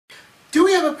Do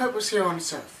we have a purpose here on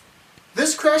this earth?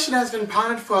 This question has been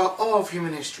pondered for all of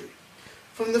human history.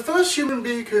 From the first human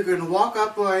being who could walk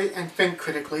upright and think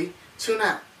critically, to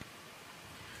now.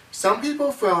 Some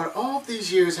people throughout all of these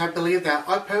years have believed that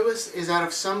our purpose is out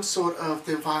of some sort of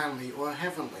divinely or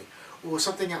heavenly or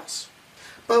something else.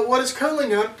 But what is currently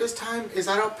known at this time is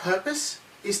that our purpose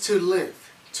is to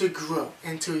live, to grow,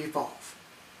 and to evolve.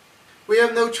 We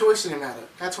have no choice in the matter.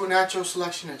 That's what natural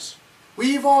selection is.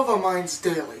 We evolve our minds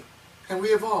daily, and we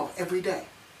evolve every day.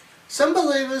 Some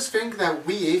believers think that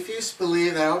we atheists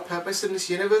believe that our purpose in this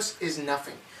universe is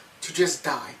nothing, to just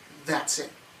die, that's it,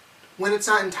 when it's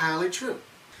not entirely true.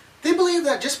 They believe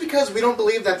that just because we don't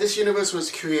believe that this universe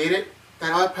was created,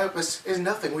 that our purpose is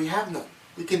nothing, we have none.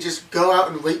 We can just go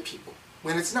out and rape people,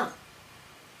 when it's not.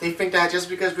 They think that just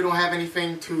because we don't have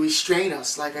anything to restrain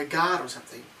us, like a god or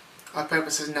something, our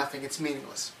purpose is nothing, it's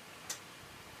meaningless.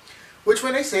 Which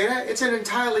when they say that, it's an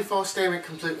entirely false statement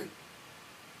completely.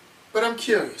 But I'm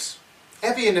curious.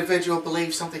 Every individual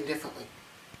believes something differently.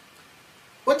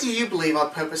 What do you believe our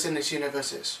purpose in this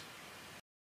universe is?